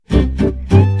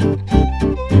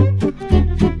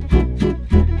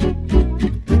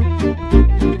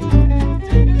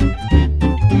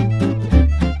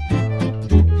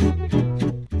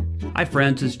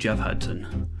friends, it's Jeff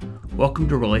Hudson. Welcome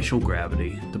to Relational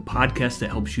Gravity, the podcast that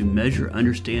helps you measure,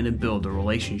 understand, and build the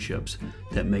relationships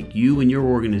that make you and your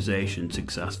organization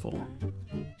successful.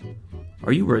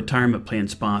 Are you a retirement plan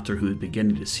sponsor who is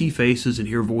beginning to see faces and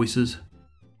hear voices?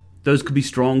 Those could be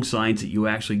strong signs that you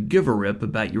actually give a rip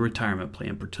about your retirement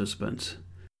plan participants.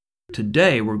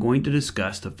 Today, we're going to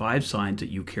discuss the 5 signs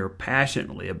that you care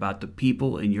passionately about the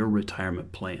people in your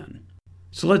retirement plan.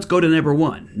 So let's go to number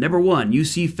 1. Number 1, you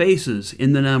see faces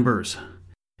in the numbers.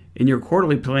 In your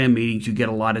quarterly plan meetings, you get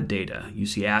a lot of data. You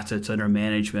see assets under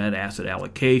management, asset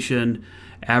allocation,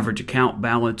 average account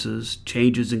balances,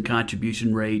 changes in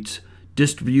contribution rates,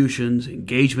 distributions,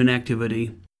 engagement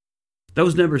activity.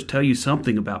 Those numbers tell you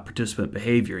something about participant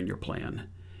behavior in your plan.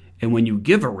 And when you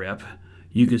give a rip,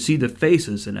 you can see the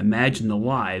faces and imagine the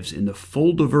lives in the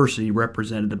full diversity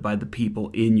represented by the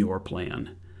people in your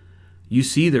plan. You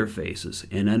see their faces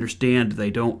and understand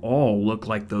they don't all look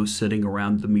like those sitting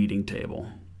around the meeting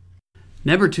table.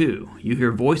 Number 2, you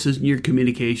hear voices in your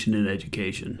communication and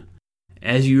education.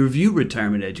 As you review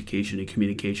retirement education and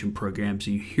communication programs,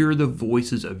 you hear the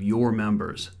voices of your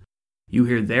members. You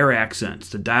hear their accents,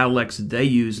 the dialects they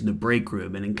use in the break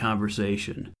room and in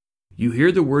conversation. You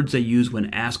hear the words they use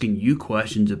when asking you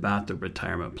questions about their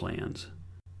retirement plans.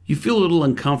 You feel a little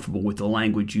uncomfortable with the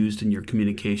language used in your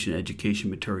communication education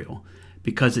material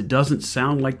because it doesn't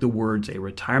sound like the words a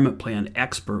retirement plan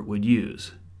expert would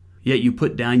use. Yet you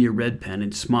put down your red pen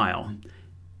and smile.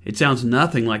 It sounds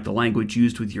nothing like the language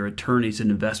used with your attorneys and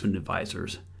investment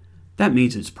advisors. That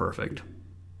means it's perfect.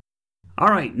 All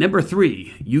right, number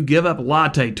 3, you give up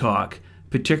latte talk,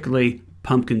 particularly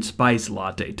pumpkin spice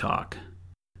latte talk.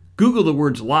 Google the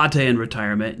words latte and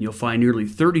retirement and you'll find nearly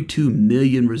 32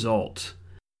 million results.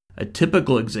 A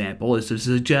typical example is to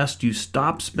suggest you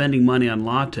stop spending money on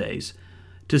lattes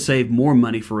to save more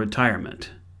money for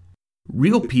retirement.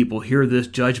 Real people hear this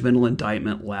judgmental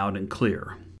indictment loud and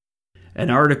clear. An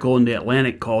article in The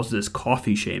Atlantic calls this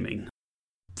coffee shaming.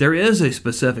 There is a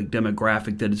specific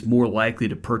demographic that is more likely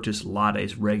to purchase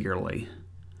lattes regularly.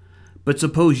 But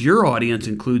suppose your audience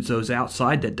includes those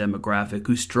outside that demographic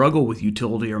who struggle with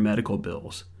utility or medical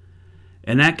bills.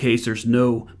 In that case, there's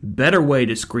no better way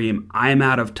to scream, "I'm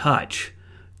out of touch,"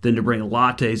 than to bring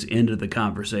lattes into the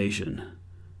conversation.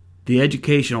 The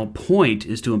educational point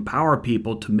is to empower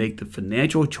people to make the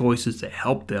financial choices that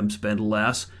help them spend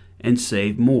less and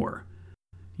save more.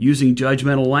 Using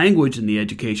judgmental language in the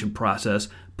education process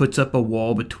puts up a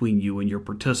wall between you and your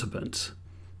participants.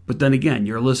 But then again,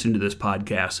 you're listening to this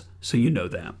podcast, so you know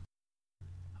that.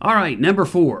 All right, number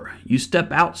 4, you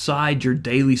step outside your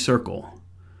daily circle.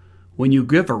 When you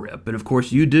give a rip, and of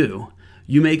course you do,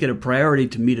 you make it a priority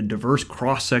to meet a diverse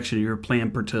cross-section of your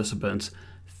plan participants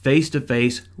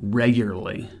face-to-face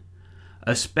regularly,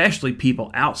 especially people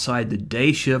outside the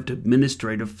day shift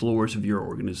administrative floors of your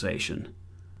organization.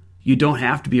 You don't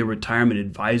have to be a retirement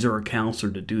advisor or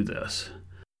counselor to do this.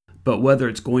 But whether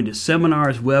it's going to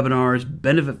seminars, webinars,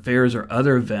 benefit fairs, or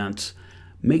other events,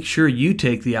 make sure you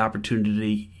take the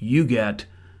opportunity you get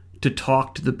to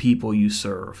talk to the people you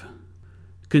serve.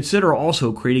 Consider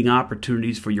also creating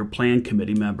opportunities for your plan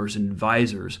committee members and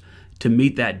advisors to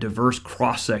meet that diverse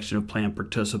cross-section of plan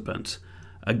participants.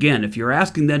 Again, if you're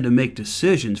asking them to make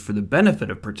decisions for the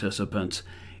benefit of participants,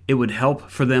 it would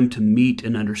help for them to meet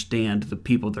and understand the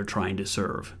people they're trying to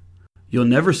serve. You'll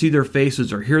never see their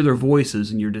faces or hear their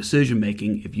voices in your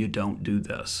decision-making if you don't do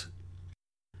this.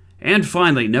 And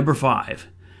finally, number 5,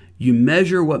 you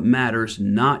measure what matters,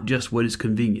 not just what is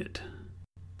convenient.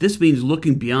 This means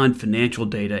looking beyond financial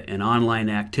data and online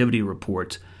activity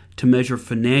reports to measure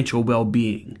financial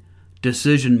well-being,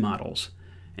 decision models,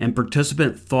 and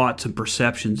participant thoughts and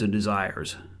perceptions and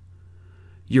desires.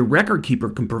 Your record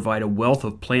keeper can provide a wealth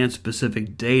of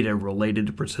plan-specific data related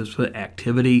to participant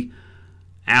activity,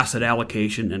 asset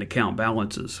allocation, and account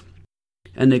balances.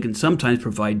 And they can sometimes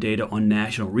provide data on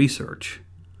national research.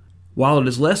 While it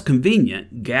is less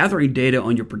convenient, gathering data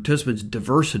on your participants'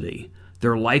 diversity,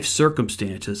 their life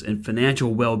circumstances, and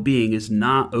financial well-being is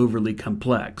not overly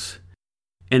complex.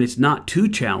 And it's not too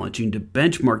challenging to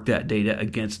benchmark that data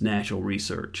against national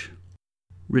research.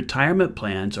 Retirement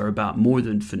plans are about more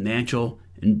than financial,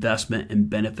 investment, and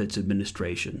benefits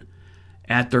administration.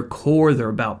 At their core, they're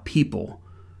about people.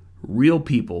 Real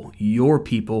people, your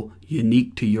people,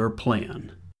 unique to your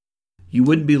plan. You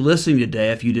wouldn't be listening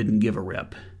today if you didn't give a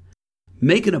rip.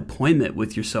 Make an appointment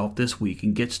with yourself this week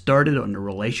and get started on a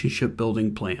relationship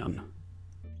building plan.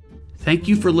 Thank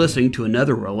you for listening to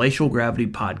another Relational Gravity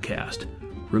podcast.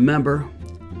 Remember,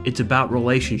 it's about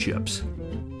relationships.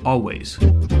 Always.